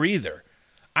not poor either.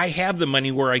 I have the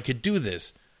money where I could do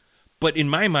this. But in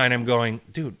my mind, I'm going,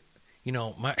 dude,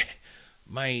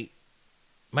 my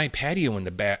patio in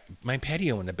the back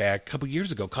a couple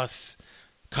years ago cost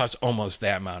almost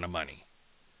that amount of money.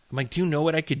 I'm like, do you know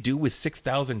what I could do with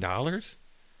 $6,000?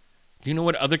 Do you know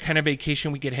what other kind of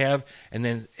vacation we could have and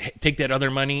then take that other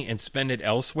money and spend it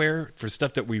elsewhere for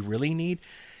stuff that we really need?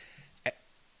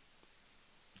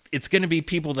 It's going to be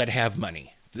people that have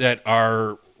money, that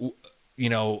are,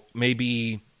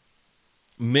 maybe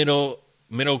middle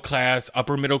class,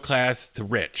 upper middle class to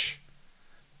rich.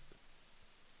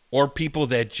 Or people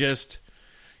that just,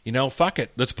 fuck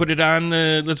it. Let's put it on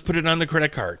the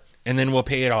credit card and then we'll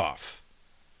pay it off.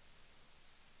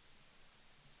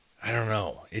 I don't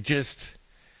know. It just...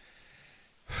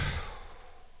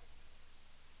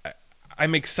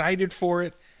 I'm excited for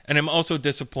it, and I'm also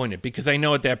disappointed because I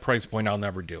know at that price point I'll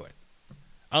never do it.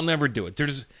 I'll never do it.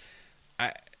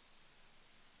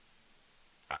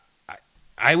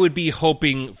 I would be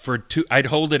hoping for I'd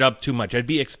hold it up too much. I'd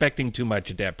be expecting too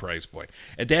much at that price point.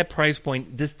 At that price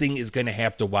point, this thing is going to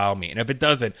have to wow me. And if it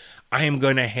doesn't, I am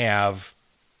going to have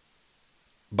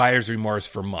buyer's remorse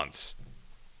for months.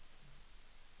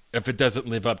 If it doesn't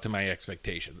live up to my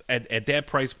expectations. At that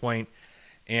price point,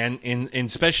 and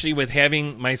especially with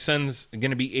having my son's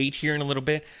going to be 8 here in a little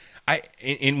bit,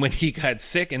 and when he got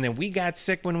sick, and then we got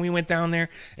sick when we went down there,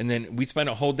 and then we spent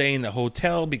a whole day in the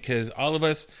hotel because all of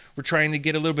us were trying to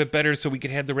get a little bit better so we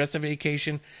could have the rest of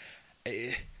vacation.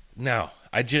 No,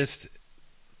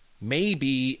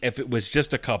 maybe if it was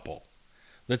just a couple,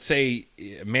 let's say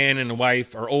a man and a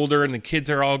wife are older and the kids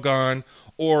are all gone,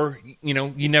 or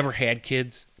you never had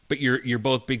kids, but you're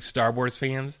both big Star Wars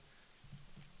fans.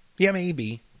 Yeah,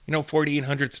 maybe.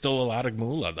 $4,800 still a lot of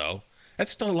moolah, though.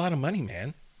 That's still a lot of money,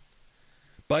 man.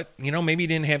 But, maybe you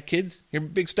didn't have kids. You're a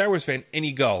big Star Wars fan, and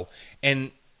you go.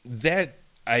 And that,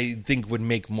 I think, would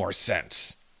make more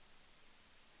sense.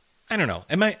 I don't know.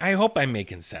 I hope I'm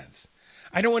making sense.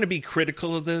 I don't want to be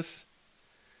critical of this.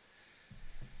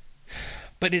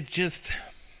 But it just...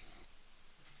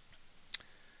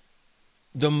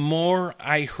 The more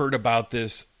I heard about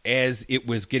this as it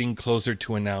was getting closer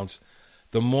to announce,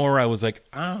 the more I was like,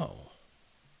 oh,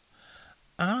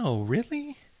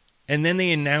 really? And then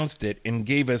they announced it and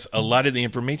gave us a lot of the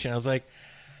information. I was like,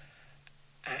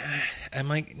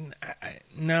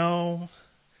 no.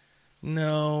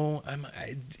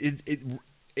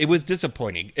 It was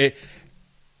disappointing. It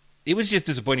was just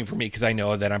disappointing for me because I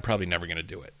know that I'm probably never going to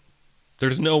do it.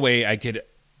 There's no way I could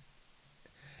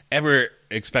ever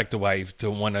expect a wife to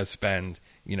want to spend,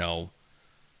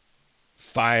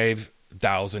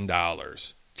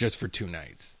 $5,000 just for 2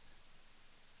 nights.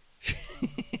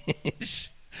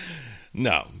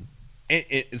 No.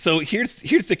 So here's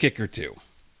the kicker too.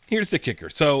 Here's the kicker.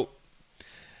 So,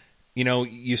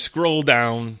 you scroll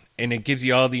down and it gives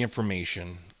you all the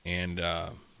information and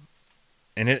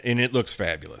it looks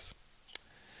fabulous.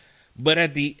 But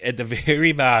at the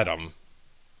very bottom,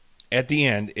 at the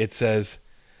end, it says,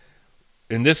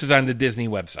 and this is on the Disney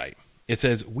website, it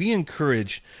says, we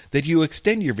encourage that you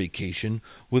extend your vacation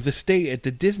with a stay at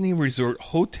the Disney Resort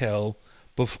Hotel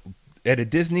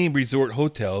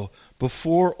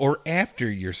before or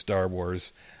after your Star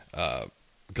Wars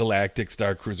Galactic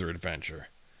Starcruiser adventure.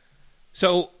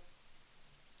 So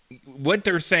what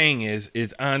they're saying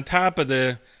is on top of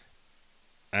the,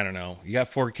 I don't know, you got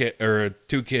 4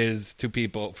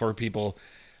 people,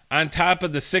 on top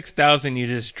of the 6,000 you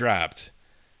just dropped.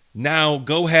 Now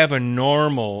go have a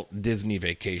normal Disney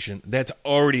vacation. That's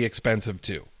already expensive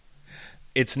too.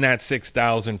 It's not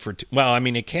 6,000 for two. Well, I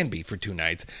mean, it can be for 2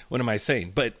 nights. What am I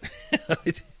saying? But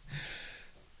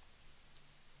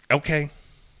okay.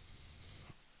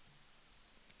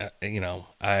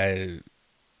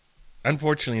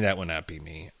 Unfortunately, that would not be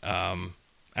me.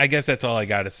 I guess that's all I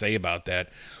got to say about that.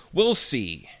 We'll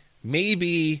see.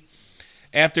 Maybe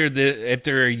after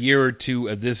a year or two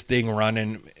of this thing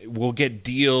running, we'll get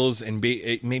deals, and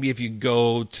maybe if you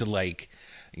go to a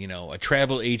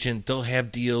travel agent, they'll have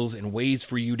deals and ways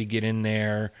for you to get in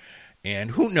there.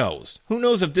 And who knows? Who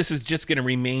knows if this is just going to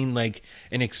remain like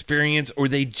an experience, or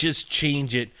they just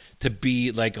change it to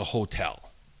be like a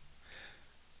hotel.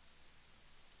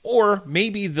 Or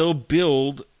maybe they'll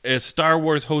build a Star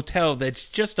Wars hotel that's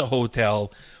just a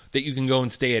hotel that you can go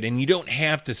and stay at, and you don't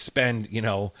have to spend,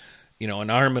 an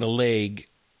arm and a leg.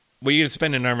 Well, you're going to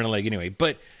spend an arm and a leg anyway,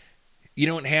 but you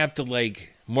don't have to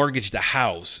mortgage the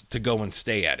house to go and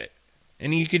stay at it.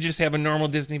 And you could just have a normal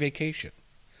Disney vacation.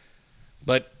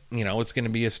 But, it's going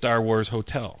to be a Star Wars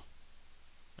hotel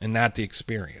and not the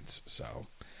experience. So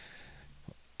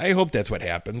I hope that's what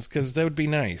happens, because that would be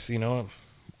nice.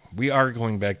 We are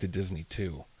going back to Disney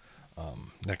too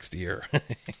next year.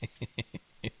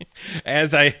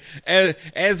 As I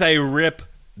rip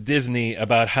Disney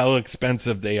about how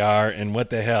expensive they are and what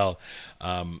the hell,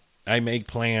 I make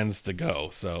plans to go.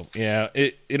 So yeah,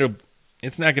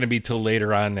 it's not going to be till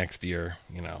later on next year,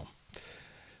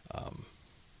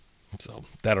 so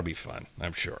that'll be fun,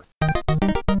 I'm sure.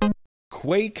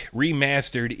 Quake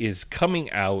Remastered is coming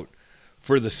out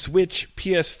for the Switch,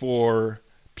 PS4,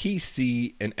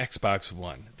 PC, and Xbox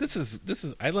One. This is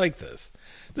I like this.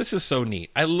 This is so neat.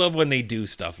 I love when they do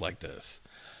stuff like this.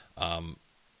 I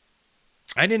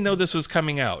didn't know this was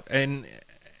coming out,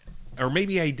 or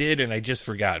maybe I did and I just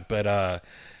forgot, but I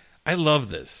love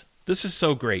this. This is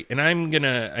so great. And I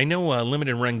know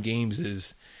Limited Run Games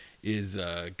is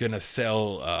gonna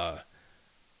sell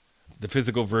the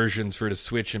physical versions for the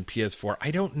Switch and PS4.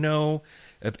 I don't know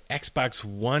if Xbox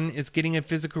One is getting a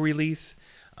physical release.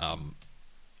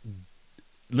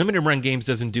 Limited Run Games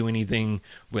doesn't do anything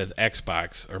with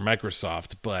Xbox or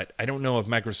Microsoft, but I don't know if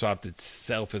Microsoft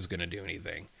itself is going to do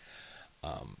anything.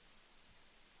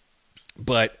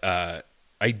 But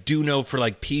I do know for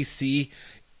PC,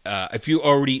 if you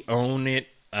already own it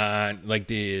on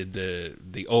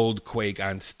the old Quake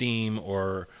on Steam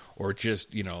or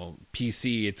just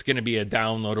PC, it's going to be a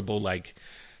downloadable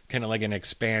kind of like an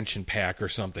expansion pack or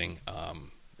something.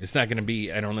 It's not going to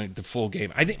be, I don't know, the full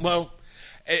game. I think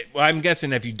I'm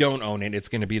guessing if you don't own it, it's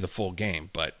going to be the full game.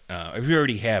 But if you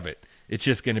already have it, it's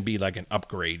just going to be like an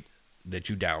upgrade that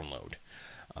you download.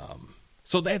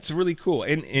 So that's really cool.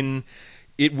 And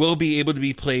it will be able to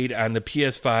be played on the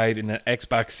PS5 and the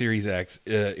Xbox Series X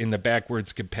in the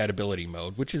backwards compatibility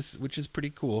mode, which is pretty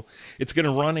cool. It's going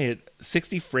to run at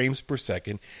 60 frames per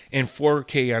second and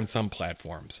 4K on some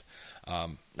platforms.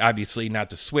 Obviously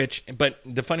not the Switch, but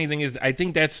the funny thing is, I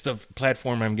think that's the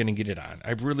platform I'm going to get it on.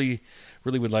 I really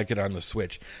would like it on the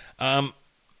Switch. On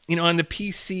the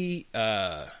PC,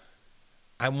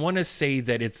 I want to say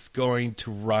that it's going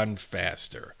to run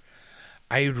faster.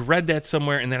 I read that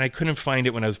somewhere, and then I couldn't find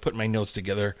it when I was putting my notes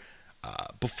together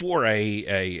before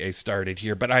I started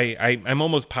here. But I'm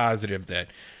almost positive that,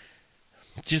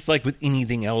 just like with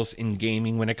anything else in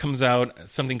gaming, when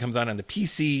something comes out on the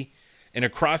PC and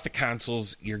across the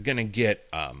consoles, you're going to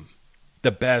get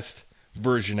the best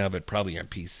version of it probably on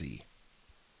PC.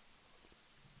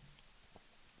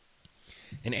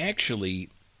 And actually,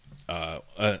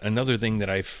 another thing that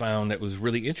I found that was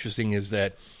really interesting is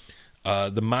that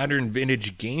the Modern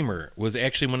Vintage Gamer was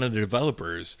actually one of the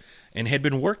developers and had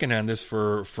been working on this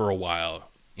for a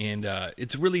while. And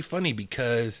it's really funny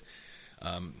because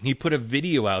he put a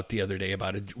video out the other day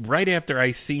about it right after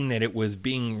I seen that it was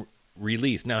being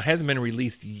released. Now, it hasn't been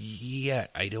released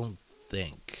yet, I don't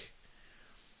think.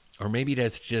 Or maybe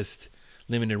that's just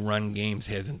Limited Run Games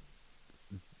hasn't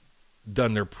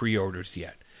done their pre-orders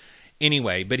yet.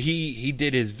 Anyway, but he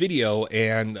did his video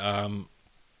and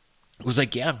was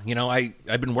like, yeah,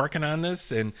 I've been working on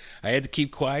this and I had to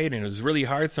keep quiet, and it was really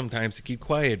hard sometimes to keep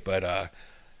quiet, but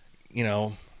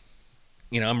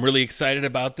I'm really excited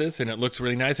about this, and it looks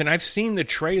really nice. And I've seen the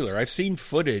trailer. I've seen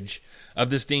footage of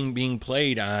this thing being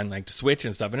played on like the Switch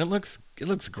and stuff, and it looks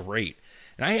great.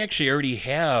 And I actually already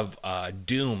have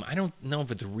Doom. I don't know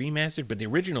if it's remastered, but the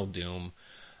original Doom,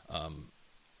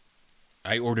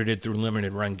 I ordered it through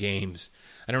Limited Run Games.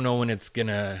 I don't know when it's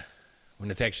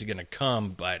actually gonna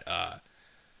come, but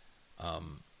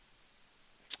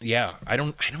yeah, I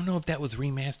don't know if that was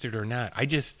remastered or not.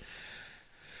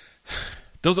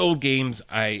 Those old games,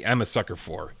 I'm a sucker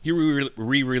for. You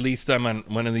re-release them on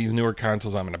one of these newer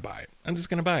consoles, I'm gonna buy it. I'm just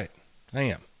gonna buy it. I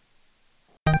am.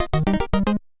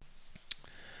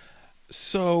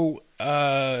 So,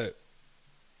 I'm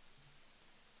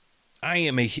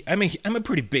a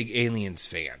pretty big Aliens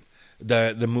fan.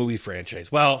 The movie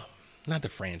franchise. Well, not the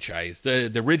franchise.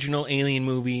 The original Alien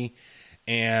movie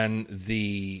and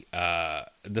the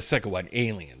second one,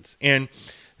 Aliens. And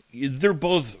they're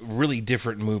both really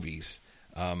different movies.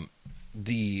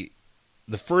 The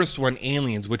first one,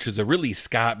 Aliens, which was a Ridley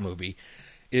Scott movie,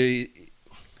 is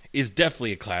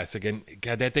definitely a classic. And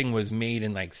God, that thing was made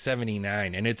in like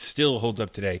 1979, and it still holds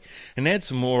up today. And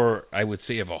that's more, I would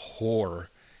say, of a horror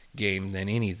game than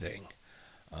anything.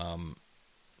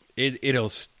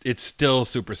 It's still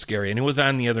super scary. And it was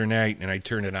on the other night, and I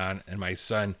turned it on, and my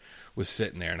son was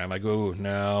sitting there, and I'm like, oh,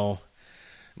 no,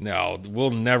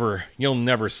 you'll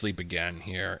never sleep again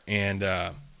here. And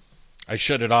I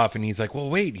shut it off, and he's like, well,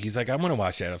 wait. He's like, I want to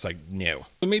watch that. I was like, no.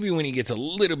 So maybe when he gets a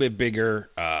little bit bigger,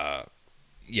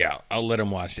 yeah, I'll let him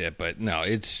watch that. But no,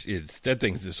 it's that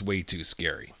thing's just way too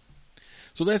scary.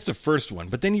 So that's the first one.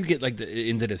 But then you get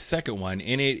into the second one,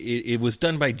 and it was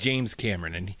done by James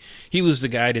Cameron, and he was the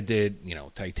guy that did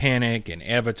Titanic and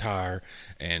Avatar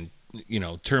and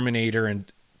Terminator and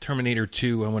Terminator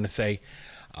 2, I want to say.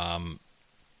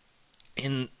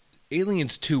 And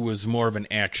Aliens 2 was more of an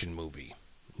action movie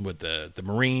with the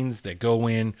Marines that go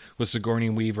in with Sigourney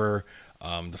Weaver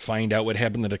to find out what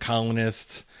happened to the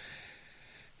colonists.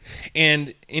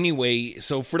 And anyway,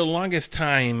 so for the longest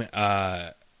time,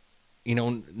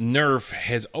 Nerf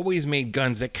has always made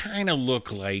guns that kind of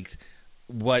look like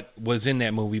what was in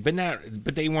that movie, but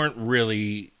they weren't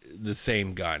really the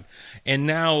same gun. And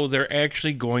now they're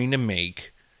actually going to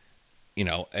make,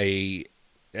 a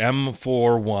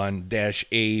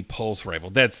M41-A pulse rifle.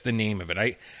 That's the name of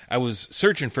it. I was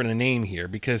searching for the name here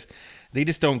because they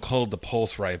just don't call it the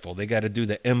pulse rifle. They got to do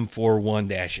the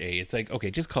M41-A. It's like,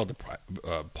 okay, just call it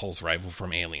the pulse rifle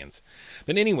from Aliens.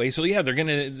 But anyway, so yeah,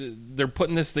 they're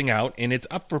putting this thing out, and it's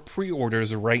up for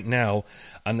pre-orders right now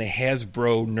on the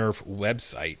Hasbro Nerf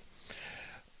website.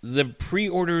 The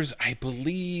pre-orders, I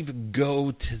believe,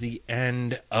 go to the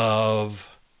end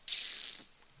of,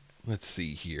 let's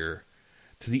see here,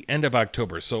 to the end of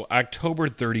October. So October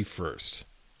 31st.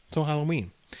 So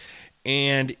Halloween.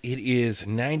 And it is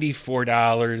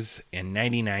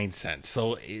 $94.99.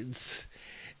 So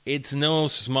it's no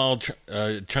small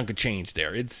chunk of change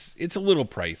there. It's a little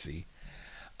pricey.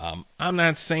 I'm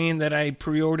not saying that I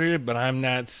pre-ordered it, but I'm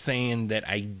not saying that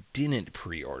I didn't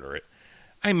pre-order it.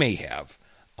 I may have.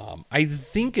 I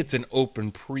think it's an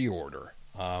open pre-order.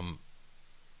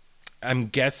 I'm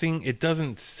guessing. It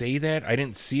doesn't say that. I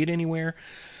didn't see it anywhere.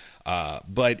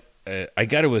 But I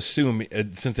got to assume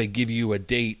since they give you a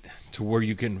date to where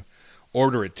you can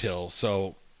order it till,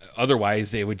 so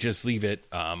otherwise they would just leave it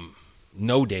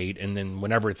no date, and then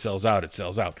whenever it sells out, it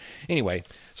sells out. Anyway,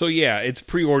 so yeah, it's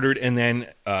pre-ordered, and then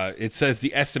it says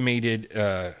the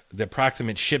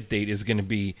approximate ship date is going to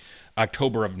be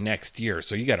October of next year.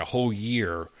 So you got a whole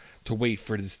year to wait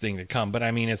for this thing to come. But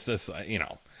I mean, it's this,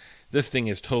 this thing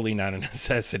is totally not a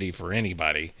necessity for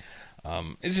anybody.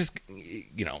 It's just,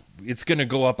 it's going to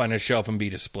go up on a shelf and be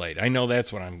displayed. I know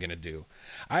that's what I'm going to do.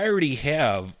 I already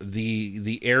have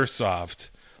the airsoft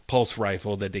pulse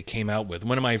rifle that they came out with.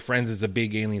 One of my friends is a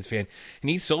big Aliens fan, and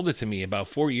he sold it to me about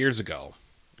 4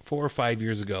 or 5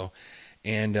 years ago.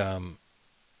 And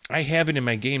I have it in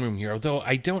my game room here, although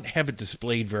I don't have it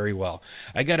displayed very well.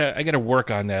 I gotta work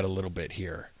on that a little bit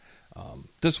here.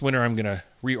 This winter, I'm gonna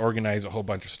reorganize a whole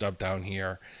bunch of stuff down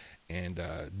here and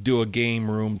do a game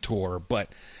room tour. But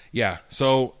yeah,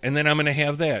 so, and then I'm gonna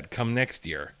have that come next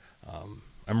year.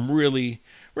 I'm really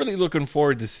looking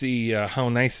forward to see how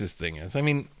nice this thing is. I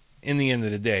mean, in the end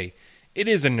of the day, it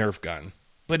is a Nerf gun,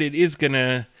 but it is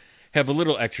gonna have a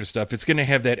little extra stuff. It's gonna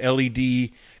have that LED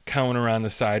counter on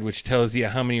the side, which tells you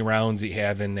how many rounds you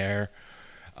have in there,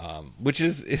 which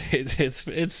is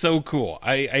it's so cool.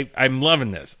 I'm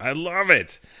loving this. I love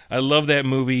it. I love that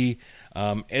movie.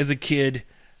 As a kid,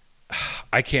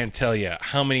 I can't tell you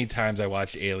how many times I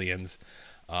watched Aliens.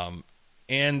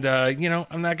 And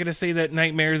I'm not gonna say that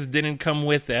Nightmares didn't come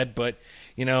with that, but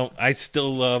I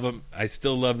still love them. I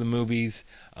still love the movies.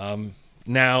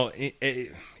 Now,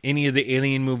 any of the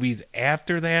Alien movies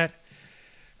after that,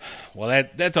 well,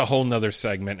 that's a whole nother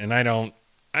segment, and I don't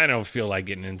feel like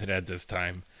getting into that this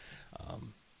time.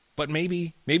 But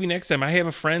maybe next time. I have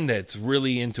a friend that's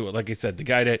really into it. Like I said, the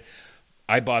guy that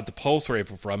I bought the pulse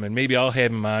rifle from, and maybe I'll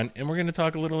have him on, and we're going to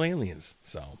talk a little Aliens.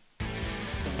 So,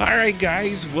 all right,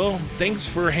 guys. Well, thanks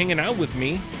for hanging out with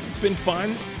me. It's been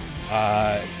fun.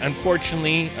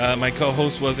 Unfortunately, my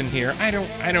co-host wasn't here. I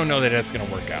don't know that that's going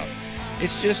to work out.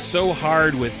 It's just so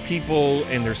hard with people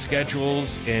and their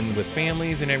schedules and with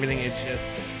families and everything. It's just,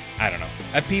 I don't know.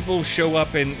 If people show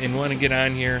up and want to get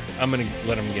on here, I'm going to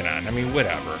let them get on. I mean,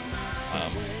 whatever.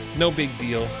 No big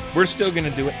deal. We're still going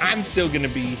to do it. I'm still going to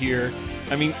be here.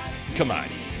 I mean, come on.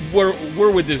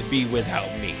 Where would this be without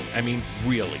me? I mean,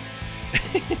 really.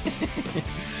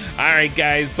 All right,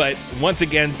 guys. But once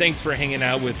again, thanks for hanging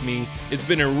out with me. It's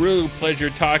been a real pleasure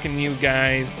talking to you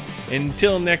guys.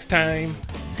 Until next time,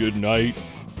 good night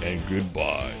and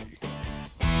goodbye.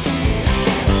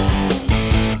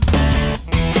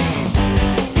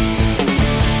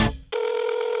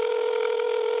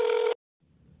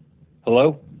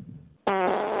 Hello?